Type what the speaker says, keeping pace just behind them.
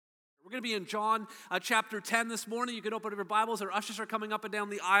We're going to be in John chapter 10 this morning. You can open up your Bibles. Our ushers are coming up and down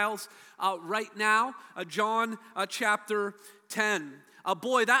the aisles right now. John chapter 10.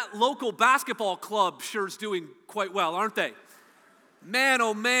 Boy, that local basketball club sure is doing quite well, aren't they? Man,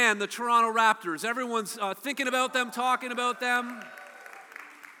 oh man, the Toronto Raptors. Everyone's thinking about them, talking about them.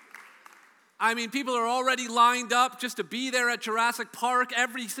 I mean, people are already lined up just to be there at Jurassic Park.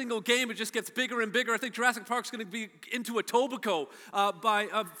 Every single game, it just gets bigger and bigger. I think Jurassic Park's going to be into Etobicoke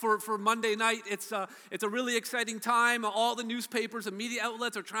for Monday night. It's a really exciting time. All the newspapers and media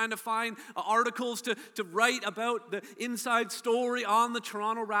outlets are trying to find articles to write about the inside story on the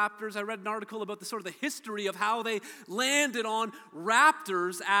Toronto Raptors. I read an article about the sort of the history of how they landed on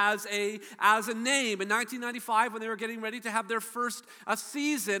Raptors as a name. In 1995, when they were getting ready to have their first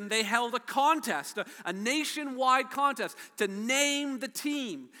season, they held a contest, a nationwide contest to name the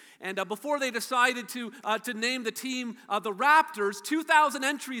team. And before they decided to name the team the Raptors, 2,000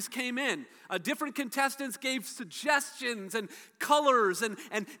 entries came in. Different contestants gave suggestions and colors and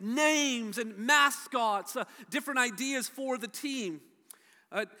names and mascots, different ideas for the team.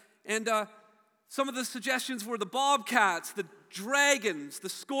 Some of the suggestions were the Bobcats, the Dragons, the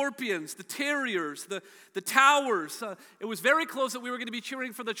Scorpions, the Terriers, the Towers. It was very close that we were going to be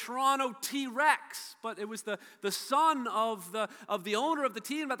cheering for the Toronto T-Rex, but it was the son of the owner of the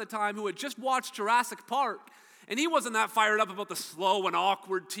team at the time who had just watched Jurassic Park, and he wasn't that fired up about the slow and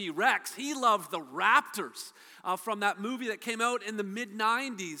awkward T-Rex. He loved the Raptors from that movie that came out in the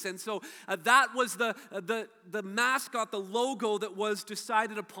mid-'90s. And so that was the mascot, the logo that was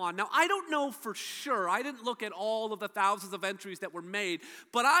decided upon. Now, I don't know for sure. I didn't look at all of the thousands of entries that were made,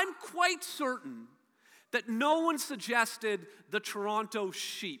 but I'm quite certain that no one suggested the Toronto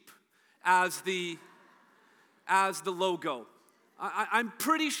Sheep as the logo. I'm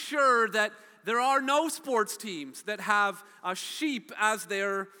pretty sure that there are no sports teams that have a sheep as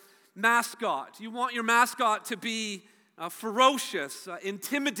their mascot. You want your mascot to be ferocious,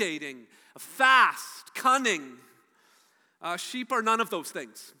 intimidating, fast, cunning. Sheep are none of those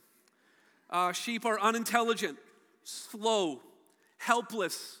things. Sheep are unintelligent, slow,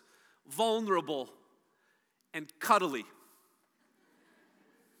 helpless, vulnerable, and cuddly.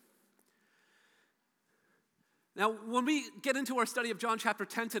 Now, when we get into our study of John chapter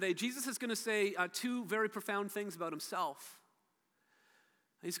 10 today, Jesus is going to say two very profound things about himself.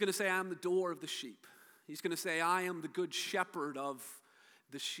 He's going to say, I am the door of the sheep. He's going to say, I am the good shepherd of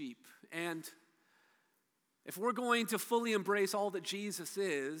the sheep. And if we're going to fully embrace all that Jesus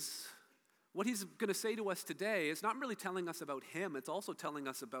is, what he's going to say to us today is not really telling us about him, it's also telling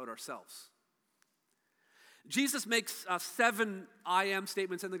us about ourselves. Jesus makes 7 I am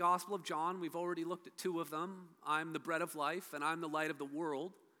statements in the Gospel of John. We've already looked at 2 of them. I'm the bread of life, and I'm the light of the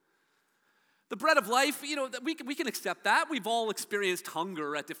world. The bread of life, we can accept that. We've all experienced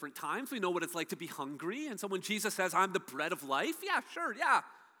hunger at different times. We know what it's like to be hungry. And so when Jesus says, I'm the bread of life,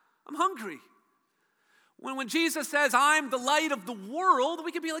 I'm hungry. When Jesus says, I'm the light of the world,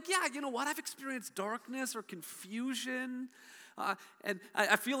 we can be like, yeah, you know what? I've experienced darkness or confusion. And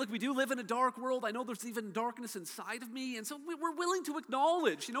I feel like we do live in a dark world. I know there's even darkness inside of me. And so we're willing to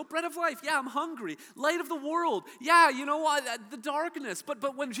acknowledge, bread of life. Yeah, I'm hungry. Light of the world. Yeah, the darkness.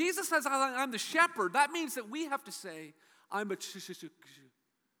 But when Jesus says, I'm the shepherd, that means that we have to say, I'm a sheep.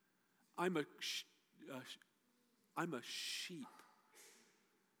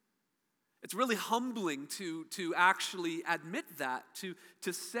 It's really humbling to actually admit that,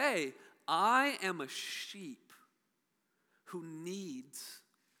 to say, I am a sheep who needs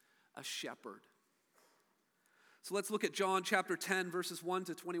a shepherd. So let's look at John chapter 10, verses 1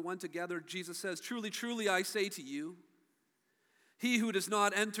 to 21 together. Jesus says, truly, truly, I say to you, he who does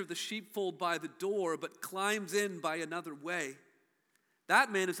not enter the sheepfold by the door, but climbs in by another way, that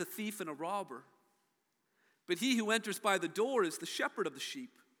man is a thief and a robber. But he who enters by the door is the shepherd of the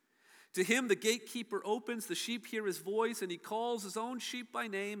sheep. To him the gatekeeper opens, the sheep hear his voice, and he calls his own sheep by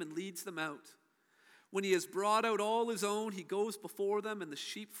name and leads them out. When he has brought out all his own, he goes before them, and the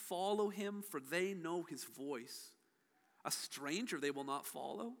sheep follow him, for they know his voice. A stranger they will not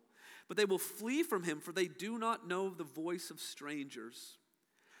follow, but they will flee from him, for they do not know the voice of strangers.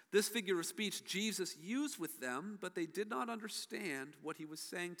 This figure of speech Jesus used with them, but they did not understand what he was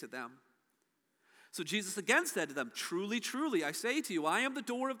saying to them. So Jesus again said to them, truly, truly, I say to you, I am the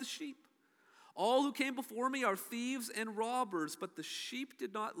door of the sheep. All who came before me are thieves and robbers, but the sheep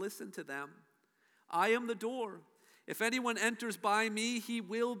did not listen to them. I am the door. If anyone enters by me, he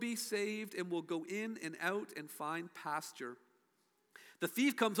will be saved and will go in and out and find pasture. The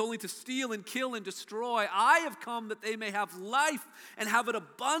thief comes only to steal and kill and destroy. I have come that they may have life and have it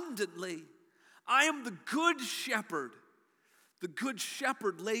abundantly. I am the good shepherd. The good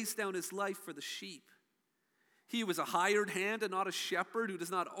shepherd lays down his life for the sheep. He who is a hired hand and not a shepherd, who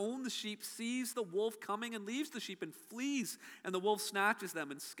does not own the sheep, sees the wolf coming and leaves the sheep and flees, and the wolf snatches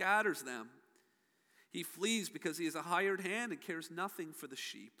them and scatters them. He flees because he is a hired hand and cares nothing for the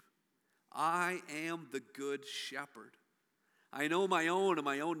sheep. I am the good shepherd. I know my own, and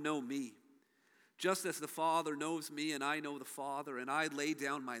my own know me. Just as the Father knows me, and I know the Father, and I lay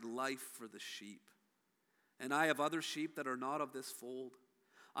down my life for the sheep. And I have other sheep that are not of this fold.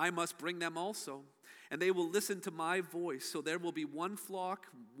 I must bring them also, and they will listen to my voice. So there will be one flock,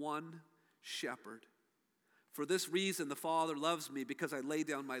 one shepherd. For this reason the Father loves me, because I lay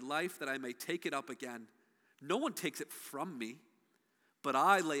down my life that I may take it up again. No one takes it from me, but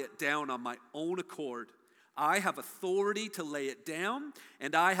I lay it down on my own accord. I have authority to lay it down,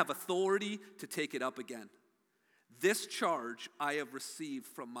 and I have authority to take it up again. This charge I have received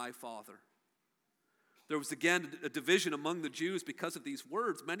from my Father. There was again a division among the Jews because of these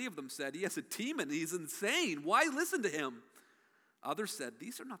words. Many of them said, he has a demon, he's insane. Why listen to him? Others said,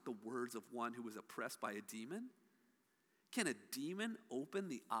 these are not the words of one who is oppressed by a demon. Can a demon open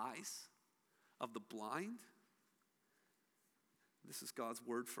the eyes of the blind? This is God's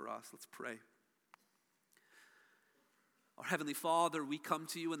word for us. Let's pray. Our Heavenly Father, we come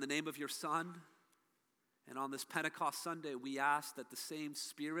to you in the name of your Son. And on this Pentecost Sunday, we ask that the same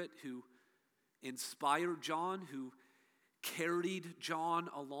Spirit who inspired John, who carried John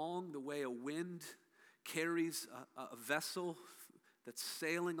along the way a wind carries a vessel that's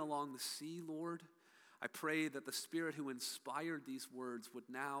sailing along the sea, Lord, I pray that the Spirit who inspired these words would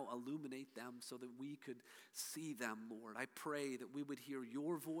now illuminate them so that we could see them, Lord. I pray that we would hear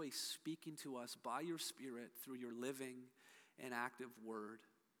your voice speaking to us by your Spirit through your living and active word.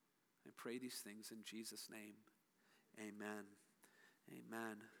 I pray these things in Jesus' name. Amen.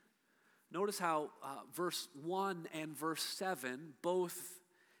 Amen. Notice how verse 1 and verse 7 both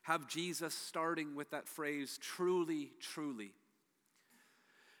have Jesus starting with that phrase, truly, truly.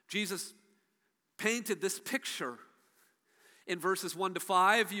 Jesus painted this picture. In verses 1 to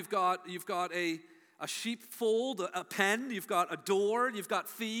 5, you've got a sheepfold, a pen, you've got a door, you've got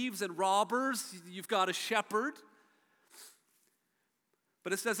thieves and robbers, you've got a shepherd.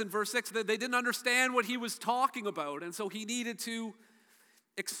 But it says in verse 6 that they didn't understand what he was talking about, and so he needed to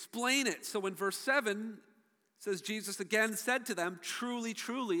explain it. So in verse 7, it says, Jesus again said to them, truly,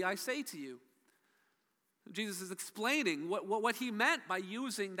 truly, I say to you. Jesus is explaining what he meant by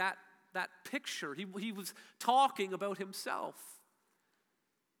using that picture. He was talking about himself.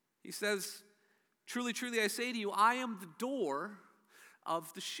 He says, truly, truly, I say to you, I am the door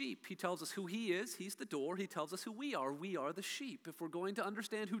of the sheep. He tells us who he is. He's the door. He tells us who we are. We are the sheep. If we're going to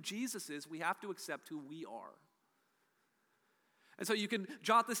understand who Jesus is, we have to accept who we are. And so you can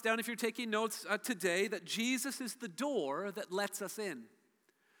jot this down if you're taking notes today, that Jesus is the door that lets us in.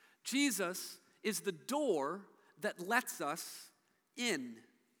 Jesus is the door that lets us in.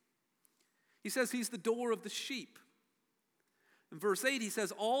 He says he's the door of the sheep. In verse 8, he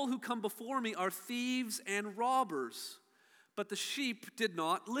says, all who come before me are thieves and robbers, but the sheep did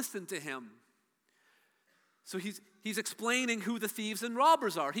not listen to him. So he's explaining who the thieves and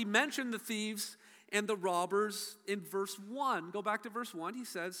robbers are. He mentioned the thieves and the robbers in verse 1. Go back to verse 1. He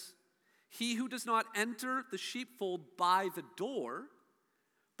says, he who does not enter the sheepfold by the door,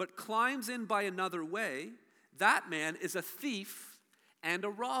 but climbs in by another way, that man is a thief and a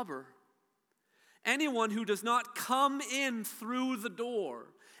robber. Anyone who does not come in through the door,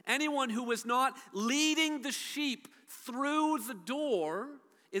 anyone who is not leading the sheep through the door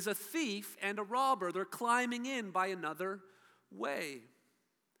is a thief and a robber. They're climbing in by another way.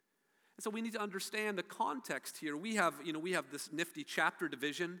 And so we need to understand the context here. We have this nifty chapter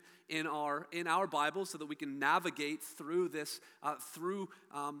division in our Bible so that we can navigate through this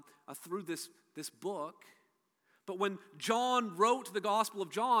book. But when John wrote the Gospel of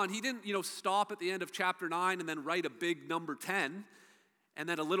John, he didn't stop at the end of chapter 9 and then write a big number 10 and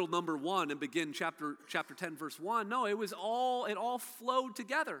then a little number 1 and begin chapter 10 verse 1. No, it all flowed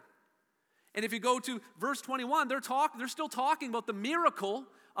together. And if you go to verse 21, they're still talking about the miracle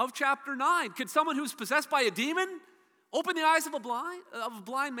of chapter 9. Could someone who's possessed by a demon open the eyes of a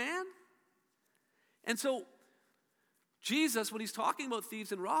blind man? And so Jesus, when he's talking about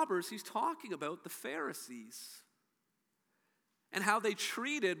thieves and robbers, he's talking about the Pharisees and how they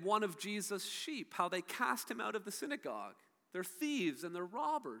treated one of Jesus' sheep, how they cast him out of the synagogue. They're thieves and they're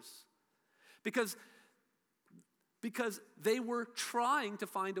robbers. Because because they were trying to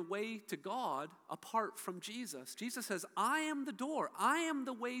find a way to God apart from Jesus. Jesus says, I am the door. I am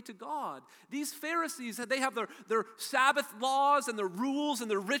the way to God. These Pharisees, they have their Sabbath laws and their rules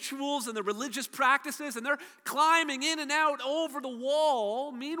and their rituals and their religious practices, and they're climbing in and out over the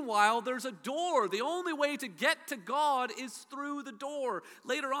wall. Meanwhile, there's a door. The only way to get to God is through the door.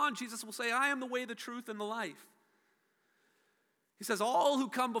 Later on, Jesus will say, I am the way, the truth, and the life. He says, all who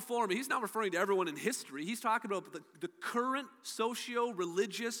come before me. He's not referring to everyone in history. He's talking about the current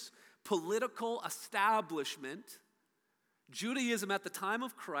socio-religious, political establishment, Judaism at the time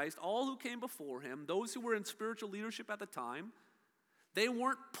of Christ, all who came before him, those who were in spiritual leadership at the time, they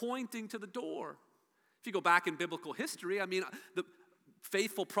weren't pointing to the door. If you go back in biblical history, I mean, the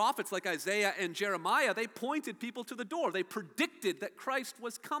faithful prophets like Isaiah and Jeremiah, they pointed people to the door. They predicted that Christ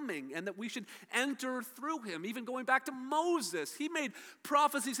was coming and that we should enter through him. Even going back to Moses, he made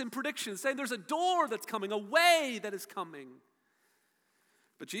prophecies and predictions saying there's a door that's coming, a way that is coming.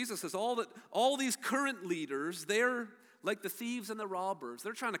 But Jesus says all these current leaders, they're like the thieves and the robbers.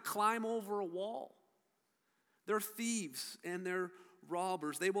 They're trying to climb over a wall. They're thieves and they're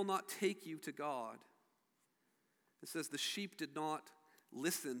robbers. They will not take you to God. It says the sheep did not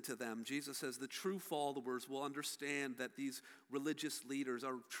listen to them. Jesus says the true followers will understand that these religious leaders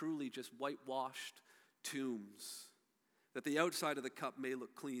are truly just whitewashed tombs. That the outside of the cup may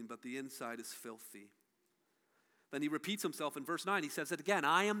look clean, but the inside is filthy. Then he repeats himself in verse 9. He says it again,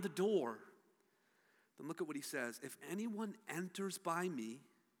 I am the door. Then look at what he says. If anyone enters by me,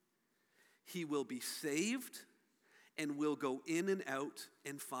 he will be saved and will go in and out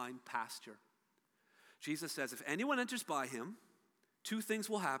and find pasture. Jesus says if anyone enters by him, two things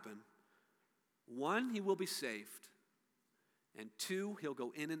will happen. One, he will be saved. And two, he'll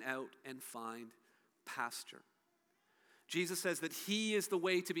go in and out and find pasture. Jesus says that he is the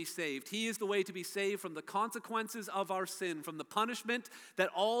way to be saved. He is the way to be saved from the consequences of our sin, from the punishment that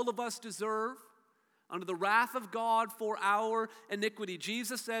all of us deserve, under the wrath of God for our iniquity.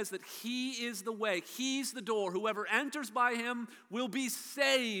 Jesus says that he is the way. He's the door. Whoever enters by him will be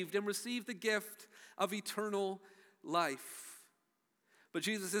saved and receive the gift of eternal life. But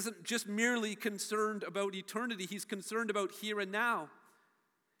Jesus isn't just merely concerned about eternity. He's concerned about here and now.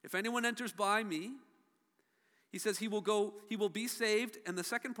 If anyone enters by me, he says he will be saved. And the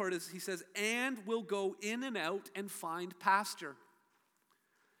second part is he says, and will go in and out and find pasture.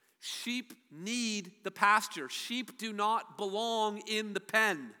 Sheep need the pasture. Sheep do not belong in the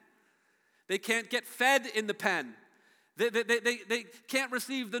pen. They can't get fed in the pen. They can't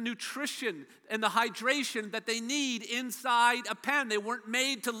receive the nutrition and the hydration that they need inside a pen. They weren't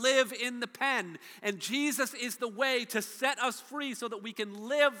made to live in the pen. And Jesus is the way to set us free so that we can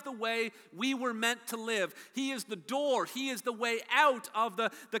live the way we were meant to live. He is the door. He is the way out of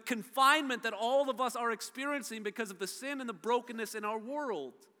the confinement that all of us are experiencing because of the sin and the brokenness in our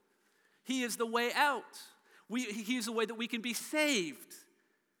world. He is the way out. He is the way that we can be saved.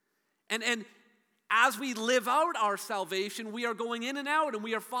 And as we live out our salvation, we are going in and out and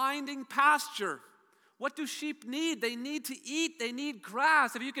we are finding pasture. What do sheep need? They need to eat. They need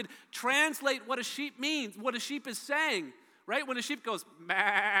grass. If you could translate what a sheep means, what a sheep is saying, right? When a sheep goes,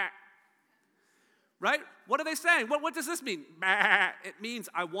 bah, right? What are they saying? What does this mean? Bah. It means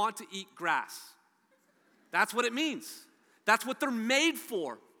I want to eat grass. That's what it means. That's what they're made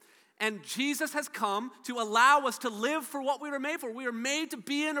for. And Jesus has come to allow us to live for what we were made for. We were made to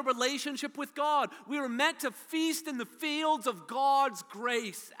be in a relationship with God. We were meant to feast in the fields of God's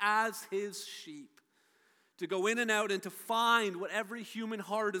grace as his sheep. To go in and out and to find what every human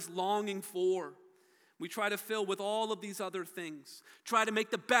heart is longing for. We try to fill with all of these other things. Try to make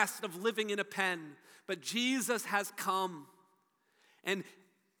the best of living in a pen. But Jesus has come. And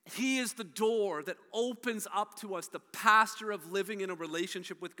he is the door that opens up to us the pasture of living in a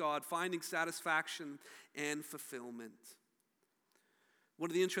relationship with God, finding satisfaction and fulfillment. One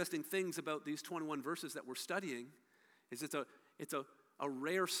of the interesting things about these 21 verses that we're studying is it's a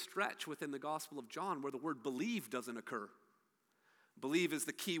rare stretch within the Gospel of John where the word believe doesn't occur. Believe is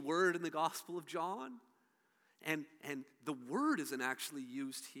the key word in the Gospel of John. And the word isn't actually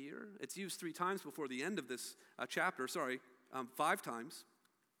used here. It's used 3 times before the end of this chapter. 5 times.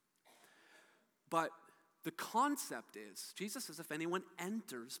 But the concept is, Jesus says, if anyone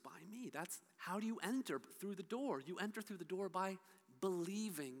enters by me, that's how do you enter through the door? You enter through the door by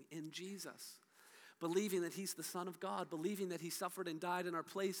believing in Jesus. Believing that he's the Son of God. Believing that he suffered and died in our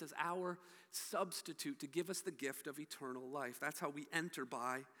place as our substitute to give us the gift of eternal life. That's how we enter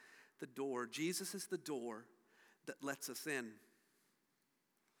by the door. Jesus is the door that lets us in.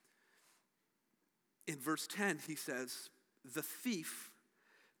 In verse 10, he says, the thief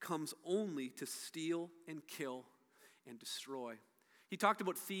comes only to steal and kill and destroy. He talked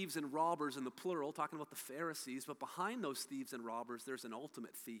about thieves and robbers in the plural, talking about the Pharisees, but behind those thieves and robbers, there's an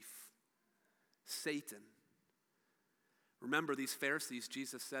ultimate thief, Satan. Remember these Pharisees,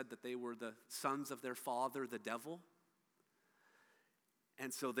 Jesus said that they were the sons of their father, the devil.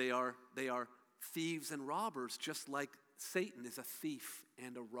 And so they are thieves and robbers, just like Satan is a thief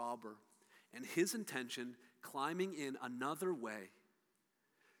and a robber. And his intention, climbing in another way.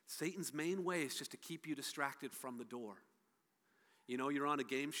 Satan's main way is just to keep you distracted from the door. You know, you're on a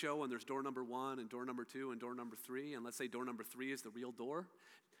game show and there's door number 1 and door number 2 and door number 3, and let's say door number 3 is the real door.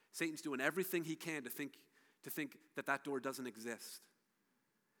 Satan's doing everything he can to think that door doesn't exist.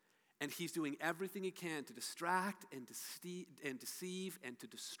 And he's doing everything he can to distract and deceive and to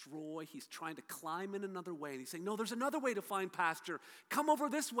destroy. He's trying to climb in another way. And he's saying, no, there's another way to find pasture. Come over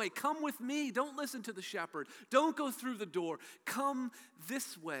this way. Come with me. Don't listen to the shepherd. Don't go through the door. Come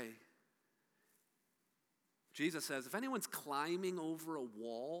this way. Jesus says, if anyone's climbing over a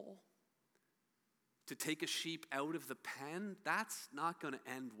wall to take a sheep out of the pen, that's not going to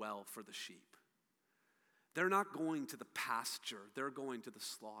end well for the sheep. They're not going to the pasture. They're going to the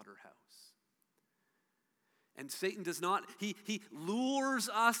slaughterhouse. And Satan does not, he lures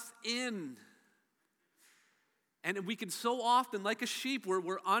us in. And we can so often, like a sheep, we're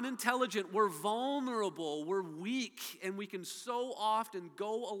unintelligent, we're vulnerable, we're weak, and we can so often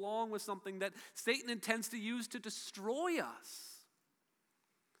go along with something that Satan intends to use to destroy us.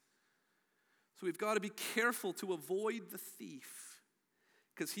 So we've got to be careful to avoid the thief,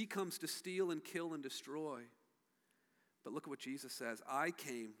 because he comes to steal and kill and destroy. But look at what Jesus says. I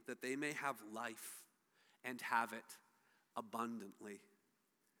came that they may have life and have it abundantly.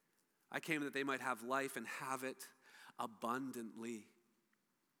 I came that they might have life and have it abundantly.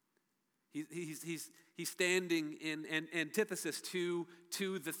 He's standing in antithesis to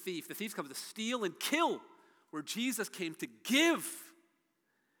the thief. The thief comes to steal and kill, where Jesus came to give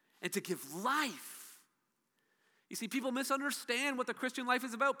and to give life. You see, people misunderstand what the Christian life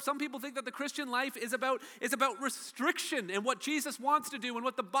is about. Some people think that the Christian life is about restriction, and what Jesus wants to do and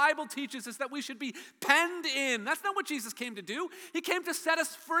what the Bible teaches is that we should be penned in. That's not what Jesus came to do. He came to set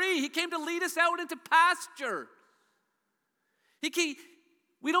us free. He came to lead us out into pasture.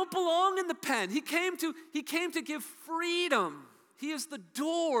 We don't belong in the pen. He came to give freedom. He is the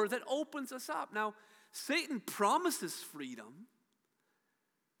door that opens us up. Now, Satan promises freedom,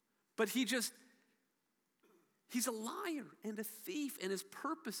 but he's a liar and a thief, and his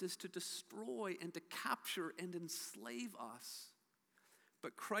purpose is to destroy and to capture and enslave us.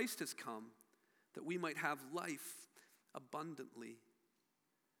 But Christ has come that we might have life abundantly.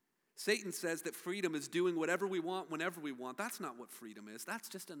 Satan says that freedom is doing whatever we want whenever we want. That's not what freedom is. That's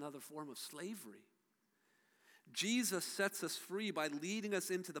just another form of slavery. Jesus sets us free by leading us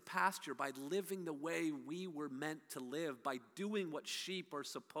into the pasture, by living the way we were meant to live, by doing what sheep are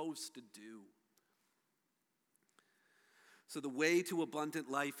supposed to do. So the way to abundant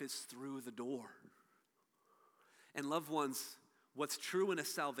life is through the door. And loved ones, what's true in a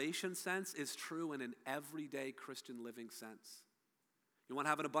salvation sense is true in an everyday Christian living sense. You want to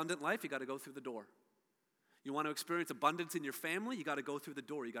have an abundant life, you got to go through the door. You want to experience abundance in your family, you got to go through the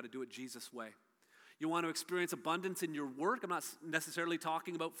door. You got to do it Jesus' way. You want to experience abundance in your work. I'm not necessarily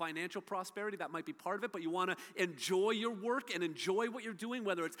talking about financial prosperity. That might be part of it. But you want to enjoy your work and enjoy what you're doing,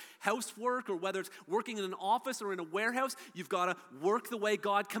 whether it's housework or whether it's working in an office or in a warehouse. You've got to work the way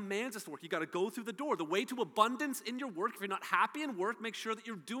God commands us to work. You've got to go through the door. The way to abundance in your work, if you're not happy in work, make sure that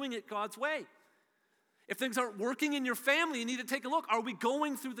you're doing it God's way. If things aren't working in your family, you need to take a look. Are we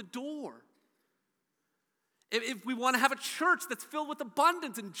going through the door? If we want to have a church that's filled with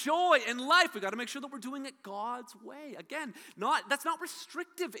abundance and joy and life, we've got to make sure that we're doing it God's way. Again, that's not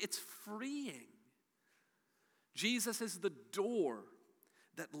restrictive, it's freeing. Jesus is the door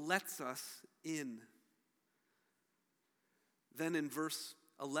that lets us in. Then in verse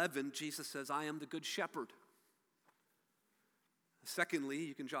 11, Jesus says, I am the good shepherd. Secondly,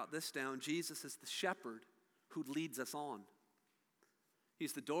 you can jot this down, Jesus is the shepherd who leads us on.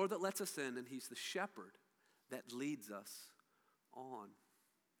 He's the door that lets us in, and he's the shepherd that leads us on.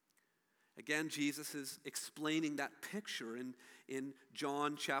 Again, Jesus is explaining that picture in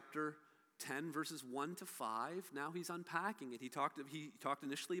John chapter 10, verses 1 to 5. Now he's unpacking it. He talked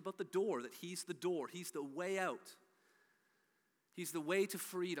initially about the door, that he's the door. He's the way out. He's the way to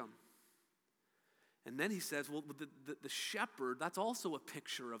freedom. And then he says, well, the shepherd, that's also a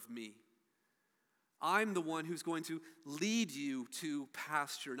picture of me. I'm the one who's going to lead you to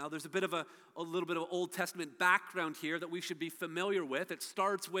pasture. Now, there's a little bit of Old Testament background here that we should be familiar with. It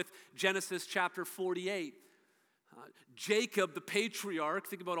starts with Genesis chapter 48. Jacob, the patriarch,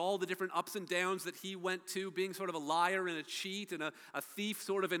 think about all the different ups and downs that he went to, being sort of a liar and a cheat and a thief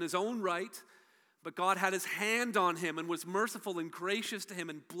sort of in his own right. But God had his hand on him and was merciful and gracious to him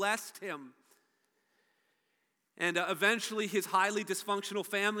and blessed him. And eventually his highly dysfunctional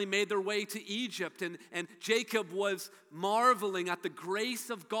family made their way to Egypt. And Jacob was marveling at the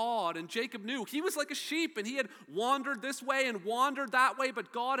grace of God. And Jacob knew he was like a sheep and he had wandered this way and wandered that way.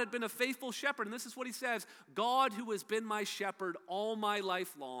 But God had been a faithful shepherd. And this is what he says: God who has been my shepherd all my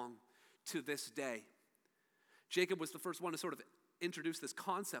life long to this day. Jacob was the first one to sort of introduce this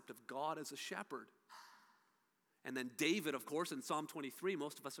concept of God as a shepherd. And then David, of course, in Psalm 23,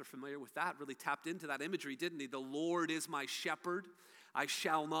 most of us are familiar with that, really tapped into that imagery, didn't he? The Lord is my shepherd, I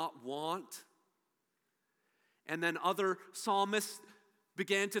shall not want. And then other psalmists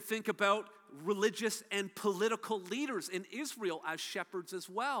began to think about religious and political leaders in Israel as shepherds as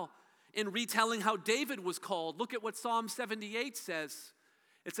well, in retelling how David was called. Look at what Psalm 78 says.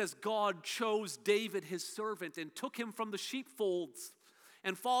 It says, God chose David, his servant, and took him from the sheepfolds.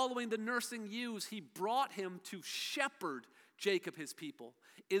 And following the nursing ewes, he brought him to shepherd Jacob, his people,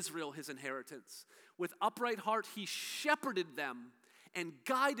 Israel, his inheritance. With upright heart, he shepherded them and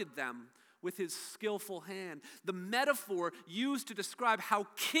guided them with his skillful hand. The metaphor used to describe how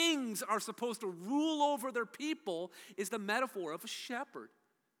kings are supposed to rule over their people is the metaphor of a shepherd.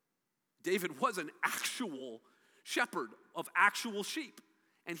 David was an actual shepherd of actual sheep.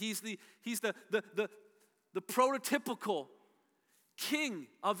 And he's the prototypical king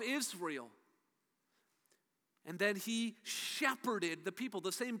of Israel. And then he shepherded the people.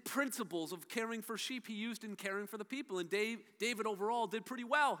 The same principles of caring for sheep he used in caring for the people. And David overall did pretty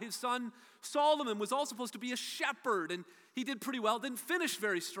well. His son Solomon was also supposed to be a shepherd, and he did pretty well. Didn't finish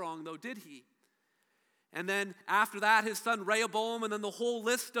very strong though, did he? And then after that, his son Rehoboam, and then the whole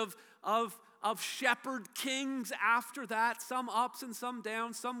list of shepherd kings after that. Some ups and some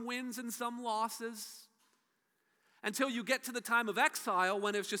downs, some wins and some losses. Until you get to the time of exile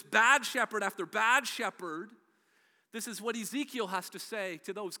when it's just bad shepherd after bad shepherd. This is what Ezekiel has to say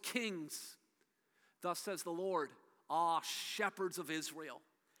to those kings. Thus says the Lord, shepherds of Israel,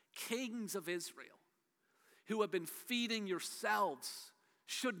 kings of Israel, who have been feeding yourselves.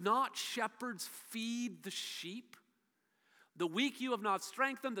 Should not shepherds feed the sheep? The weak you have not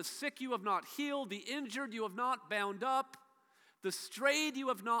strengthened, the sick you have not healed, the injured you have not bound up. The strayed you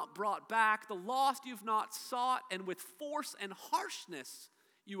have not brought back, the lost you have not sought, and with force and harshness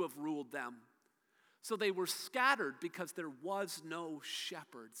you have ruled them. So they were scattered because there was no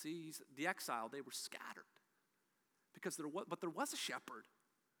shepherd. See, the exile, they were scattered. But there was a shepherd.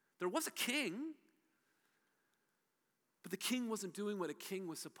 There was a king. But the king wasn't doing what a king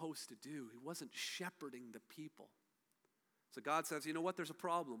was supposed to do. He wasn't shepherding the people. So God says, you know what, there's a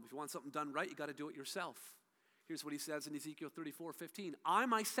problem. If you want something done right, you got to do it yourself. Here's what he says in Ezekiel 34:15. I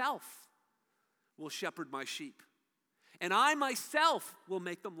myself will shepherd my sheep, and I myself will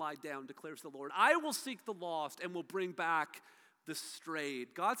make them lie down, declares the Lord. I will seek the lost and will bring back the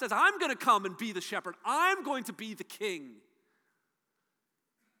strayed. God says, I'm going to come and be the shepherd. I'm going to be the king.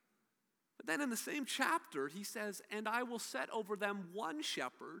 But then in the same chapter, he says, and I will set over them one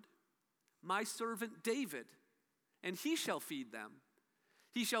shepherd, my servant David, and he shall feed them.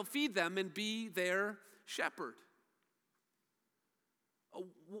 He shall feed them and be their shepherd.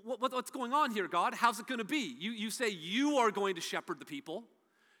 What's going on here, God? How's it going to be? You say you are going to shepherd the people.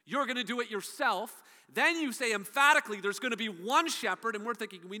 You're going to do it yourself. Then you say emphatically there's going to be one shepherd, and we're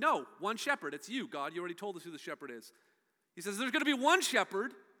thinking, we know, one shepherd. It's you, God. You already told us who the shepherd is. He says there's going to be one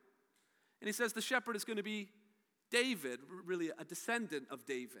shepherd, and he says the shepherd is going to be David, really a descendant of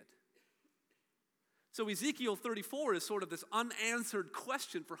David. So Ezekiel 34 is sort of this unanswered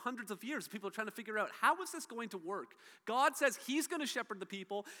question for hundreds of years. People are trying to figure out, how is this going to work? God says he's going to shepherd the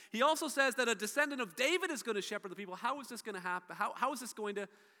people. He also says that a descendant of David is going to shepherd the people. How is this going to happen? How is this going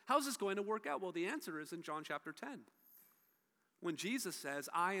to work out? Well, the answer is in John chapter 10. When Jesus says,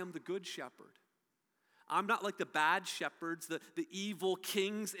 I am the good shepherd. I'm not like the bad shepherds, the evil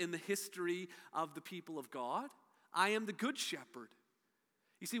kings in the history of the people of God. I am the good shepherd.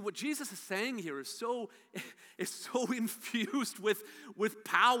 You see, what Jesus is saying here is so infused with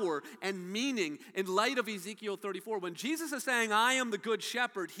power and meaning in light of Ezekiel 34. When Jesus is saying, I am the good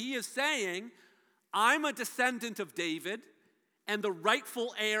shepherd, he is saying, I'm a descendant of David and the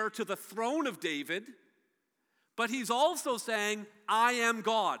rightful heir to the throne of David. But he's also saying, I am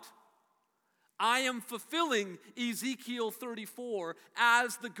God. I am fulfilling Ezekiel 34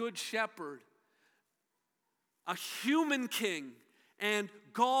 as the good shepherd. A human king and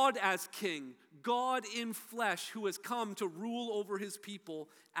God as king, God in flesh who has come to rule over his people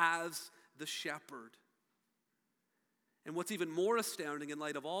as the shepherd. And what's even more astounding in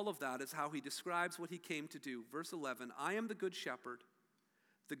light of all of that is how he describes what he came to do. Verse 11, I am the good shepherd.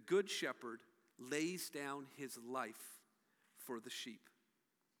 The good shepherd lays down his life for the sheep.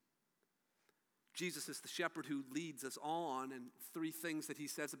 Jesus is the shepherd who leads us on, and three things that he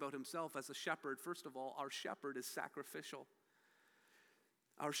says about himself as a shepherd. First of all, our shepherd is sacrificial.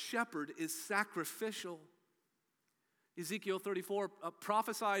 Our shepherd is sacrificial. Ezekiel 34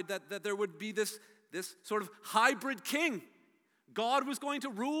 prophesied that there would be this sort of hybrid king. God was going to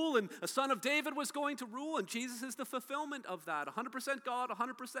rule, and a son of David was going to rule, and Jesus is the fulfillment of that. 100% God,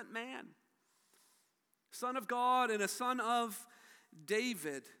 100% man. Son of God and a son of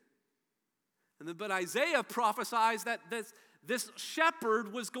David. But Isaiah prophesies that this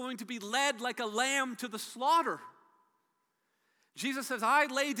shepherd was going to be led like a lamb to the slaughter. Jesus says, I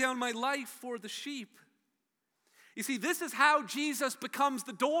lay down my life for the sheep. You see, this is how Jesus becomes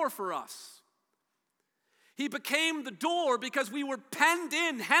the door for us. He became the door because we were penned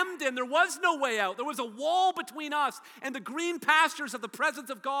in, hemmed in. There was no way out. There was a wall between us and the green pastures of the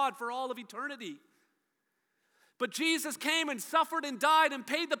presence of God for all of eternity. But Jesus came and suffered and died and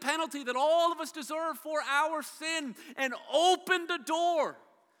paid the penalty that all of us deserve for our sin and opened a door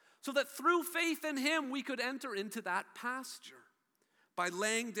so that through faith in him we could enter into that pasture by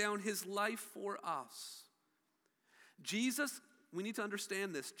laying down his life for us. Jesus, we need to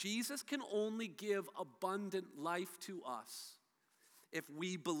understand this. Jesus can only give abundant life to us if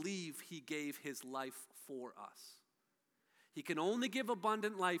we believe he gave his life for us. He can only give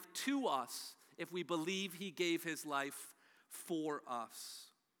abundant life to us if we believe he gave his life for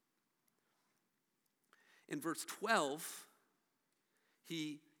us. In verse 12,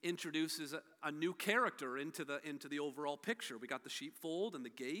 he introduces a new character into the overall picture. We got the sheepfold and the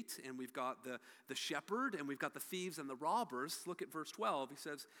gate, and we've got the shepherd, and we've got the thieves and the robbers. Look at verse 12. He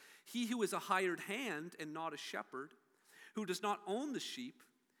says, he who is a hired hand and not a shepherd, who does not own the sheep,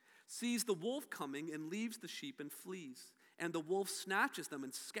 sees the wolf coming and leaves the sheep and flees. And the wolf snatches them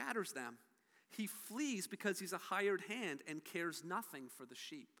and scatters them. He flees because he's a hired hand and cares nothing for the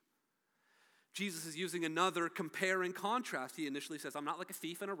sheep. Jesus is using another comparing contrast. He initially says, I'm not like a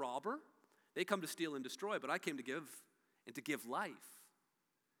thief and a robber. They come to steal and destroy, but I came to give and to give life.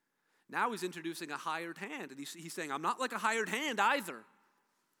 Now he's introducing a hired hand, and he's saying, I'm not like a hired hand either.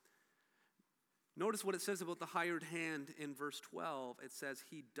 Notice what it says about the hired hand in verse 12. It says,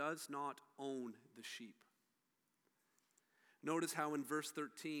 he does not own the sheep. Notice how in verse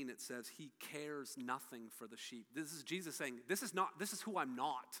 13 it says, he cares nothing for the sheep. This is Jesus saying, this is who I'm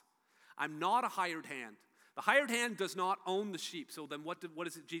not. I'm not a hired hand. The hired hand does not own the sheep. So then what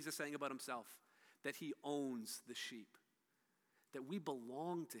is Jesus saying about himself? That he owns the sheep. That we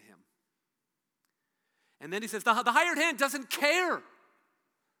belong to him. And then he says, the hired hand doesn't care.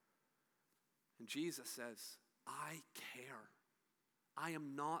 And Jesus says, I care. I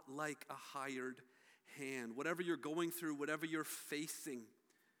am not like a hired hand. Whatever you're going through, whatever you're facing,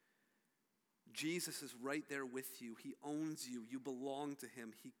 Jesus is right there with you. He owns you. You belong to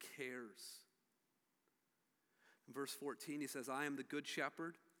him. He cares. In verse 14, he says, I am the good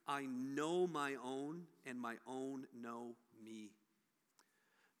shepherd. I know my own, and my own know me.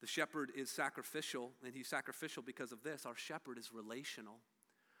 The shepherd is sacrificial, and he's sacrificial because of this. Our shepherd is relational.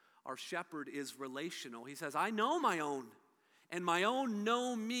 Our shepherd is relational. He says, I know my own, and my own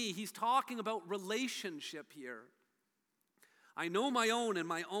know me. He's talking about relationship here. I know my own, and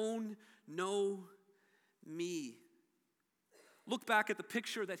my own know me. Look back at the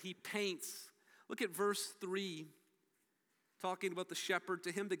picture that he paints. Look at verse 3, talking about the shepherd.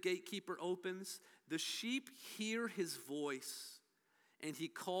 To him the gatekeeper opens. The sheep hear his voice, and he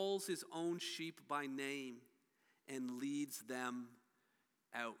calls his own sheep by name and leads them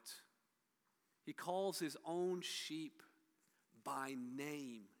out. He calls his own sheep by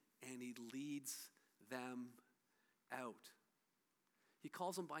name, and he leads them out. He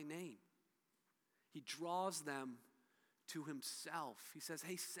calls them by name. He draws them to himself. He says,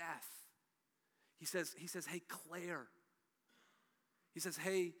 hey, Seth. He says, hey, Claire. He says,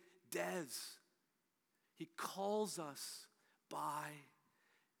 hey, Des. He calls us by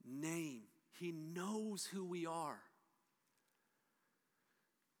name. He knows who we are.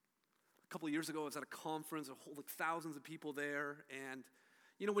 A couple of years ago, I was at a conference, thousands of people there, and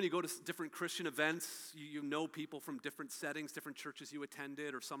you know when you go to different Christian events, you know people from different settings, different churches you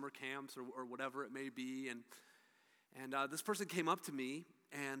attended, or summer camps, or whatever it may be, and this person came up to me,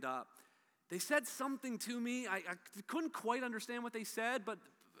 and they said something to me. I couldn't quite understand what they said, but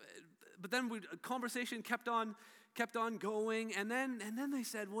then a conversation kept on going, and then they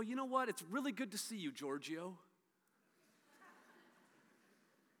said, well, you know what? It's really good to see you, Giorgio.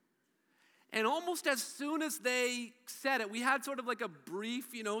 And almost as soon as they said it, we had sort of like a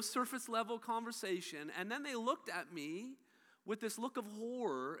brief, surface level conversation. And then they looked at me with this look of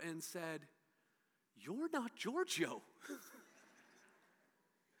horror and said, "You're not Giorgio."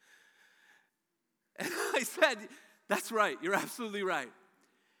 And I said, "That's right, you're absolutely right.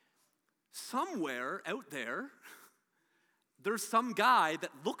 Somewhere out there's some guy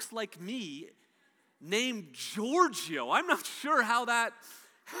that looks like me named Giorgio. I'm not sure how that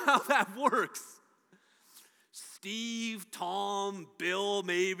works. Steve, Tom, Bill,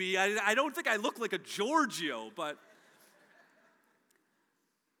 maybe. I don't think I look like a Giorgio, but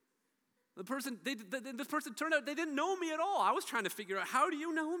this person turned out they didn't know me at all. I was trying to figure out, how do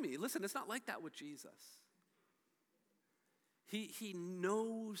you know me? Listen, it's not like that with Jesus. He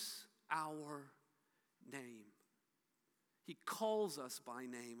knows our name. He calls us by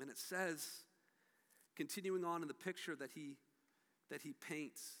name. And it says, continuing on in the picture that he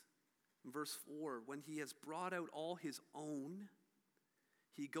paints in verse 4, when he has brought out all his own,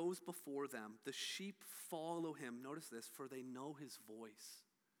 he goes before them. The sheep follow him. Notice this, for they know his voice.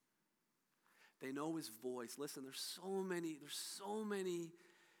 They know his voice. Listen, there's so many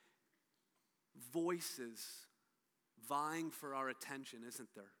voices vying for our attention, isn't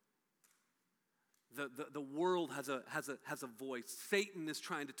there? The world has a voice. Satan is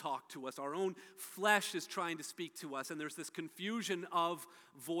trying to talk to us. Our own flesh is trying to speak to us. And there's this confusion of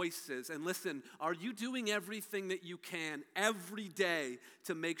voices. And listen, are you doing everything that you can every day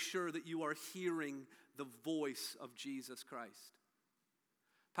to make sure that you are hearing the voice of Jesus Christ?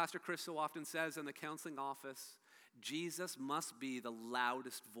 Pastor Chris so often says in the counseling office, Jesus must be the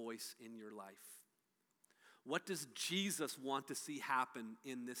loudest voice in your life. What does Jesus want to see happen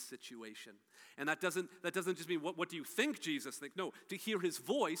in this situation? And that doesn't just mean what do you think Jesus thinks? No, to hear his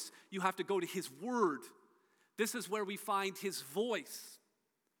voice, you have to go to his word. This is where we find his voice.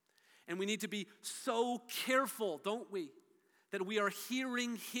 And we need to be so careful, don't we, that we are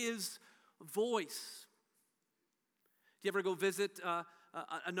hearing his voice. Do you ever go visit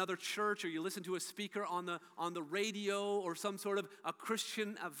another church, or you listen to a speaker on the radio or some sort of a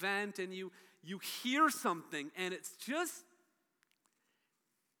Christian event, and you hear something and it's just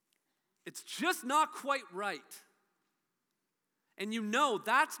not quite right. And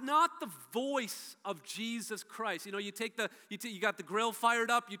that's not the voice of Jesus Christ. You got the grill fired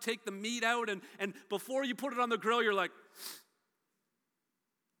up, you take the meat out, and before you put it on the grill, you're like,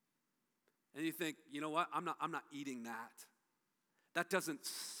 and you think, you know what, I'm not eating that. That doesn't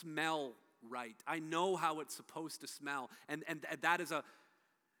smell right. I know how it's supposed to smell. And that is a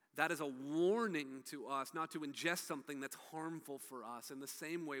warning to us not to ingest something that's harmful for us. In the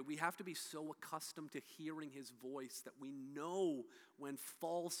same way, we have to be so accustomed to hearing his voice that we know when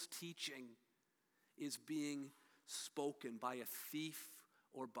false teaching is being spoken by a thief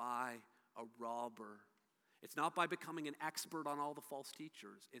or by a robber. It's not by becoming an expert on all the false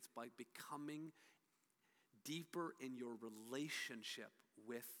teachers. It's by becoming deeper in your relationship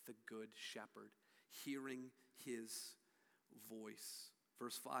with the Good Shepherd, hearing his voice.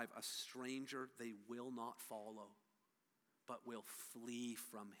 Verse 5, a stranger they will not follow, but will flee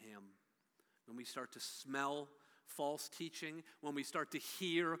from him. When we start to smell false teaching, when we start to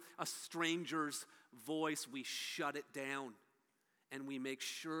hear a stranger's voice, we shut it down and we make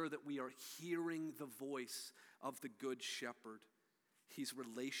sure that we are hearing the voice of the Good Shepherd. He's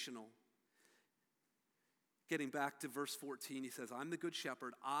relational. Getting back to verse 14, he says, I'm the good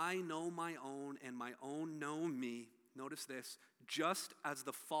shepherd. I know my own, and my own know me. Notice this, just as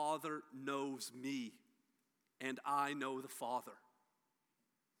the Father knows me, and I know the Father.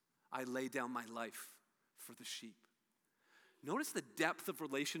 I lay down my life for the sheep. Notice the depth of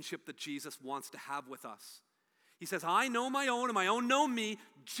relationship that Jesus wants to have with us. He says, I know my own, and my own know me,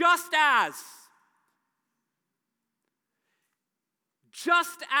 just as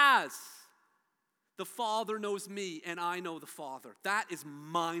the Father knows me and I know the Father. That is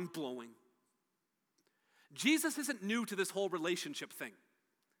mind-blowing. Jesus isn't new to this whole relationship thing.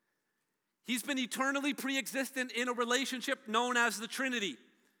 He's been eternally pre-existent in a relationship known as the Trinity.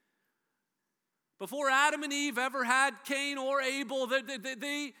 Before Adam and Eve ever had Cain or Abel,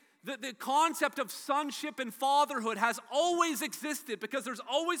 the concept of sonship and fatherhood has always existed because there's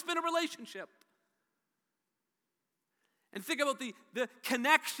always been a relationship. And think about the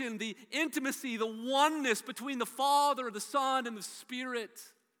connection, the intimacy, the oneness between the Father, the Son, and the Spirit.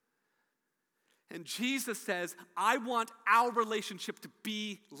 And Jesus says, I want our relationship to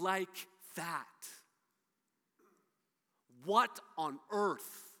be like that. What on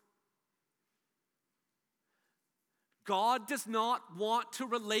earth? God does not want to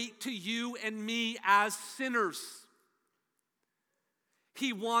relate to you and me as sinners.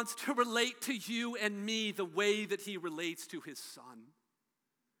 He wants to relate to you and me the way that he relates to his Son.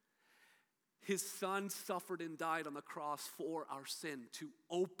 His Son suffered and died on the cross for our sin to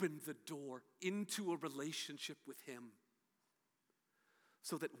open the door into a relationship with him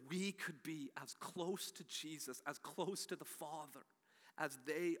so that we could be as close to Jesus, as close to the Father, as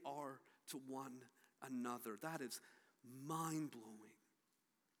they are to one another. That is mind-blowing.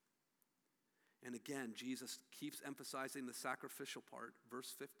 And again, Jesus keeps emphasizing the sacrificial part.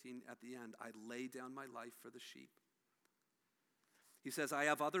 Verse 15 at the end, I lay down my life for the sheep. He says, I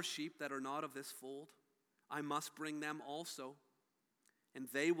have other sheep that are not of this fold. I must bring them also, and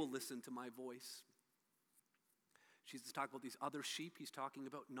they will listen to my voice. Jesus talking about these other sheep. He's talking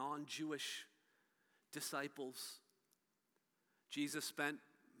about non-Jewish disciples. Jesus spent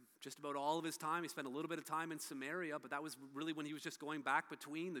just about all of his time. He spent a little bit of time in Samaria, but that was really when he was just going back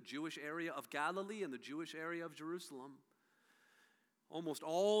between the Jewish area of Galilee and the Jewish area of Jerusalem. Almost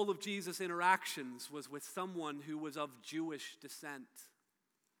all of Jesus' interactions was with someone who was of Jewish descent.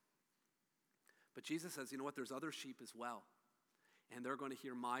 But Jesus says, you know what, there's other sheep as well, and they're going to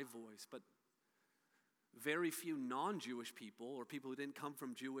hear my voice. But very few non-Jewish people, or people who didn't come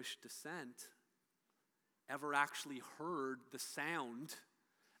from Jewish descent, ever actually heard the sound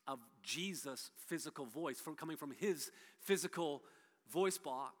of Jesus' physical voice coming from his physical voice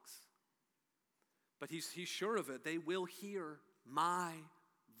box. But he's sure of it. They will hear my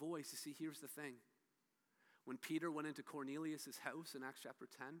voice. You see, here's the thing. When Peter went into Cornelius' house in Acts chapter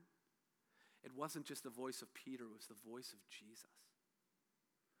 10, it wasn't just the voice of Peter, it was the voice of Jesus.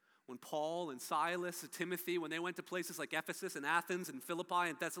 When Paul and Silas and Timothy, when they went to places like Ephesus and Athens and Philippi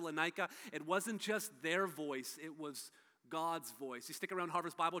and Thessalonica, it wasn't just their voice, it was God's voice. You stick around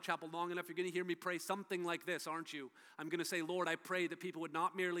Harvest Bible Chapel long enough, you're going to hear me pray something like this, aren't you? I'm going to say, Lord, I pray that people would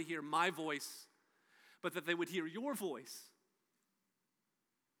not merely hear my voice, but that they would hear your voice.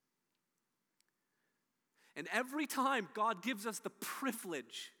 And every time God gives us the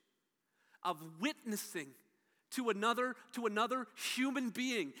privilege of witnessing to another human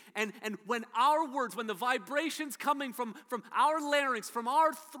being, and when our words, when the vibrations coming from our larynx, from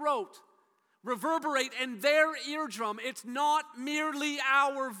our throat, reverberate in their eardrum, it's not merely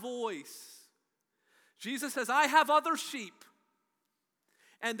our voice. Jesus says, I have other sheep,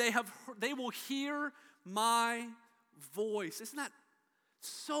 and they will hear my voice. Isn't that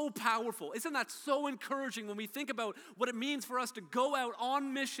so powerful? Isn't that so encouraging when we think about what it means for us to go out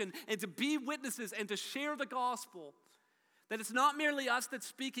on mission and to be witnesses and to share the gospel? That it's not merely us that's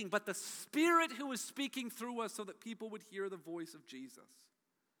speaking, but the Spirit who is speaking through us so that people would hear the voice of Jesus.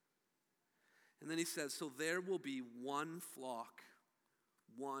 And then he says, so there will be one flock,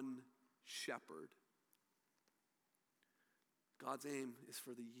 one shepherd. God's aim is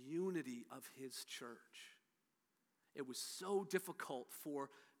for the unity of his church. It was so difficult for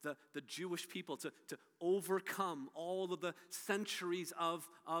the Jewish people to overcome all of the centuries of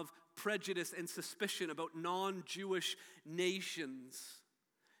prejudice and suspicion about non-Jewish nations.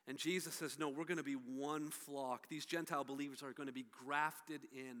 And Jesus says, no, we're going to be one flock. These Gentile believers are going to be grafted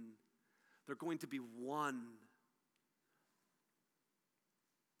in. They're going to be one.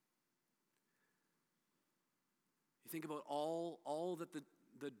 You think about all that the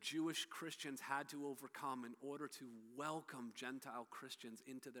Jewish Christians had to overcome in order to welcome Gentile Christians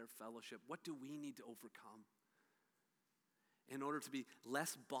into their fellowship. What do we need to overcome in order to be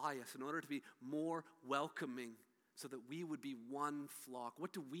less biased, in order to be more welcoming, so that we would be one flock?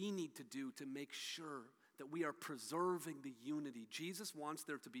 What do we need to do to make sure that we are preserving the unity? Jesus wants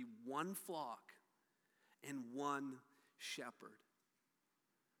there to be one flock and one shepherd.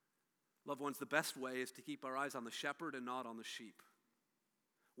 Loved ones, the best way is to keep our eyes on the shepherd and not on the sheep.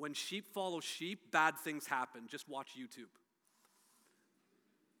 When sheep follow sheep, bad things happen. Just watch YouTube.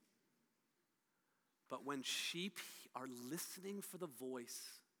 But when sheep are listening for the voice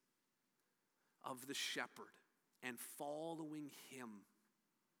of the shepherd and following him,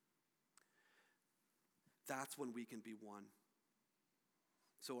 that's when we can be one.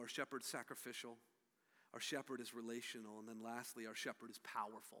 So our shepherd's sacrificial, our shepherd is relational, and then lastly, our shepherd is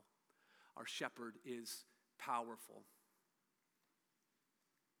powerful. Our shepherd is powerful.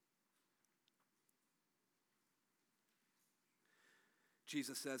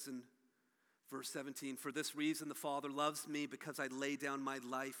 Jesus says in verse 17, for this reason the Father loves me, because I lay down my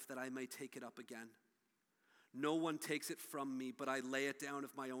life that I may take it up again. No one takes it from me, but I lay it down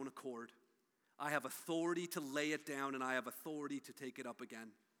of my own accord. I have authority to lay it down, and I have authority to take it up again.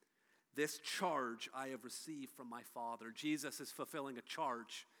 This charge I have received from my Father. Jesus is fulfilling a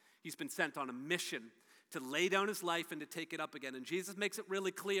charge. He's been sent on a mission to lay down his life and to take it up again. And Jesus makes it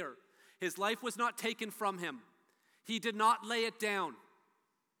really clear. His life was not taken from him. He did not lay it down.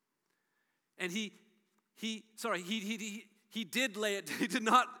 And he did lay it. He did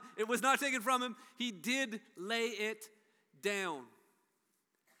not, it was not taken from him. He did lay it down.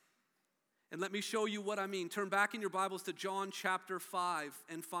 And let me show you what I mean. Turn back in your Bibles to John chapter 5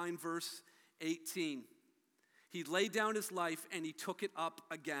 and find verse 18. He laid down his life and he took it up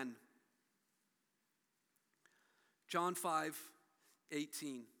again. John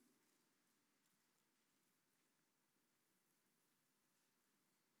 5:18.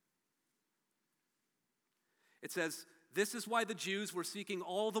 It says, "This is why the Jews were seeking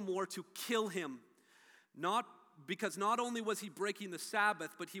all the more to kill him, because not only was he breaking the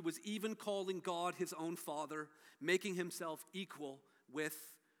Sabbath, but he was even calling God his own Father, making himself equal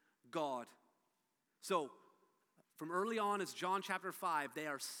with God." So, from early on, as John chapter 5, they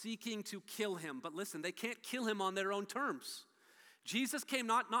are seeking to kill him. But listen, they can't kill him on their own terms. Jesus came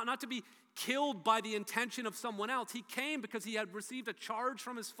not to be killed by the intention of someone else. He came because he had received a charge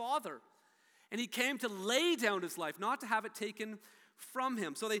from his Father. And he came to lay down his life, not to have it taken from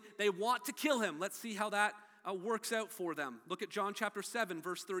him. So they want to kill him. Let's see how that works out for them. Look at John chapter 7,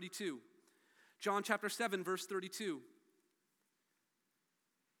 verse 32. John chapter 7, verse 32.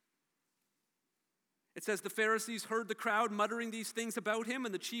 It says, "The Pharisees heard the crowd muttering these things about him,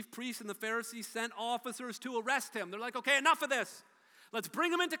 and the chief priests and the Pharisees sent officers to arrest him." They're like, okay, enough of this. Let's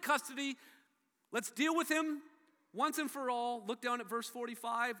bring him into custody. Let's deal with him once and for all. Look down at verse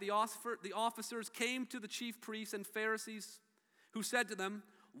 45. The officers came to the chief priests and Pharisees, who said to them,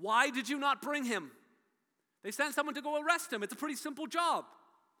 "Why did you not bring him?" They sent someone to go arrest him. It's a pretty simple job.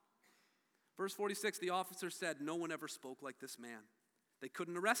 Verse 46, the officers said, "No one ever spoke like this man." They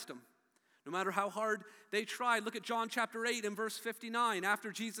couldn't arrest him, no matter how hard they tried. Look at John chapter 8 and verse 59.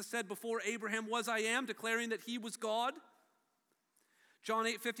 After Jesus said, "Before Abraham was, I am," declaring that he was God. John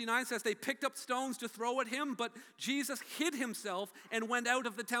 8:59 says they picked up stones to throw at him, but Jesus hid himself and went out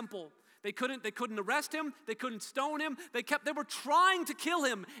of the temple. They couldn't arrest him, they couldn't stone him, they were trying to kill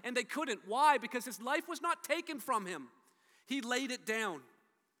him, and they couldn't. Why? Because his life was not taken from him. He laid it down.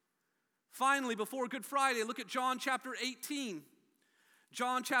 Finally, before Good Friday, look at John chapter 18.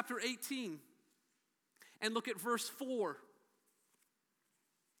 John chapter 18. And look at verse 4.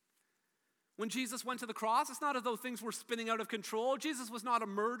 When Jesus went to the cross, it's not as though things were spinning out of control. Jesus was not a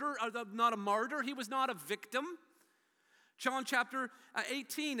martyr. He was not a victim. John chapter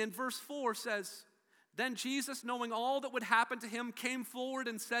 18 and verse 4 says, "Then Jesus, knowing all that would happen to him, came forward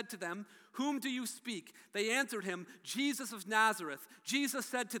and said to them, 'Whom do you speak?' They answered him, 'Jesus of Nazareth.' Jesus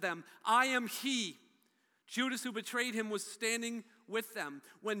said to them, 'I am he.' Judas, who betrayed him, was standing with them.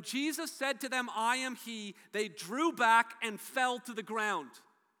 When Jesus said to them, 'I am he,' they drew back and fell to the ground.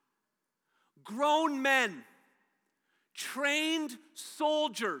 Grown men, trained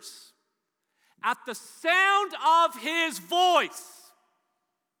soldiers, at the sound of his voice,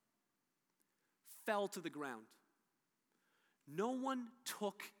 fell to the ground. No one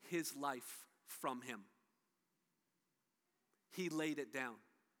took his life from him. He laid it down.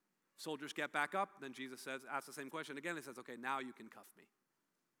 Soldiers get back up, then Jesus asks the same question again. He says, "Okay, now you can cuff me."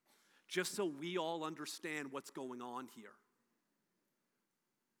 Just so we all understand what's going on here.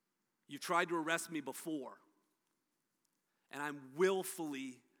 You tried to arrest me before, and I'm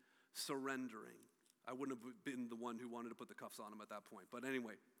willfully surrendering. I wouldn't have been the one who wanted to put the cuffs on him at that point. But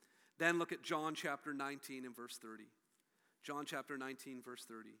anyway, then look at John chapter 19 and verse 30. John chapter 19, verse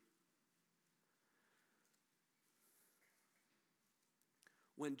 30.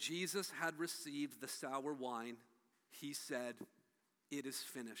 When Jesus had received the sour wine, he said, "It is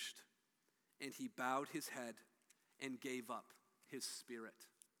finished." And he bowed his head and gave up his spirit.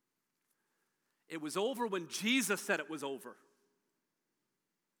 It was over when Jesus said it was over.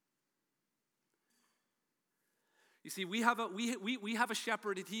 You see, we have a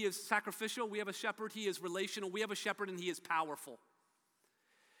shepherd and he is sacrificial. We have a shepherd, he is relational. We have a shepherd and he is powerful.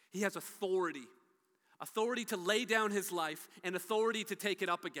 He has authority. Authority to lay down his life and authority to take it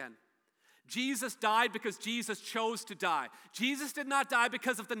up again. Jesus died because Jesus chose to die. Jesus did not die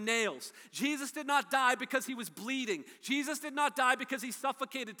because of the nails. Jesus did not die because he was bleeding. Jesus did not die because he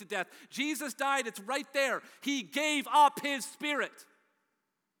suffocated to death. Jesus died, it's right there. He gave up his spirit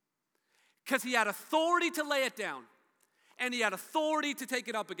because he had authority to lay it down and he had authority to take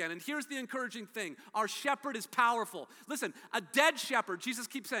it up again. And here's the encouraging thing. Our shepherd is powerful. Listen, a dead shepherd, Jesus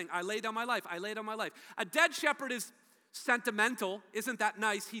keeps saying, "I lay down my life, I lay down my life." A dead shepherd is sentimental, isn't that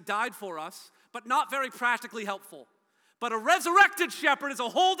nice? He died for us, but not very practically helpful. But a resurrected shepherd is a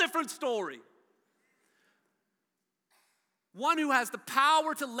whole different story. One who has the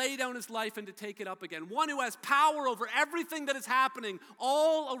power to lay down his life and to take it up again. One who has power over everything that is happening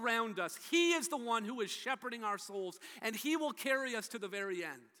all around us. He is the one who is shepherding our souls, and he will carry us to the very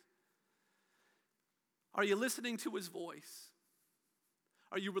end. Are you listening to his voice?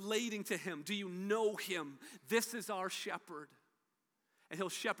 Are you relating to him? Do you know him? This is our shepherd. And he'll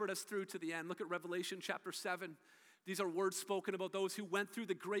shepherd us through to the end. Look at Revelation chapter 7. These are words spoken about those who went through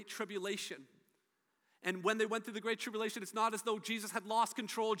the great tribulation. And when they went through the great tribulation, it's not as though Jesus had lost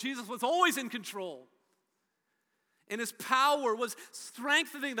control. Jesus was always in control. And his power was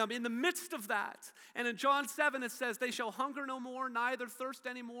strengthening them in the midst of that. And in John 7 it says, they shall hunger no more, neither thirst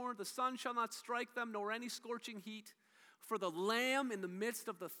any more. The sun shall not strike them, nor any scorching heat. For the Lamb in the midst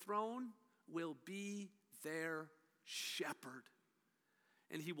of the throne will be their shepherd.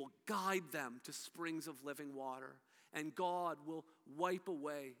 And he will guide them to springs of living water. And God will wipe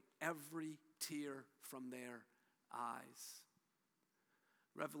away every tear from their eyes.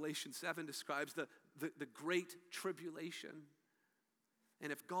 Revelation 7 describes the great tribulation.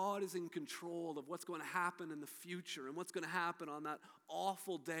 And if God is in control of what's going to happen in the future and what's going to happen on that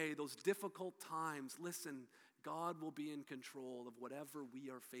awful day, those difficult times, listen, God will be in control of whatever we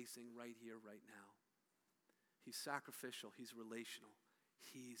are facing right here, right now. He's sacrificial. He's relational.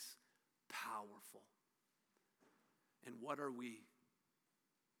 He's powerful. And what are we?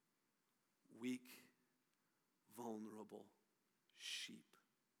 Weak, vulnerable sheep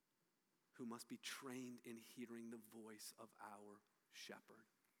who must be trained in hearing the voice of our shepherd.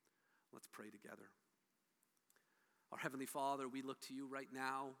 Let's pray together. Our Heavenly Father, we look to you right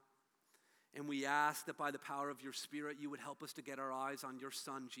now, and we ask that by the power of your Spirit, you would help us to get our eyes on your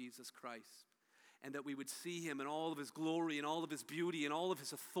Son, Jesus Christ, and that we would see him in all of his glory and all of his beauty and all of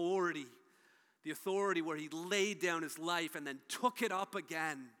his authority, the authority where he laid down his life and then took it up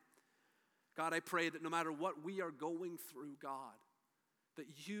again. God, I pray that no matter what we are going through, God, that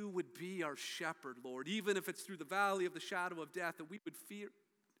you would be our shepherd, Lord, even if it's through the valley of the shadow of death, that we would fear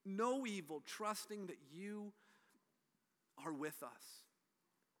no evil, trusting that you are with us.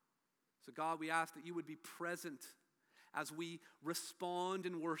 So God, we ask that you would be present as we respond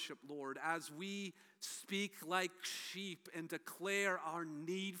in worship, Lord, as we speak like sheep and declare our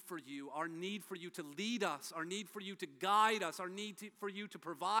need for you to lead us, our need for you to guide us, our need for you to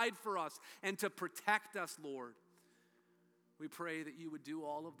provide for us and to protect us, Lord. We pray that you would do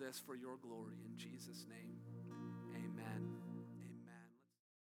all of this for your glory in Jesus' name.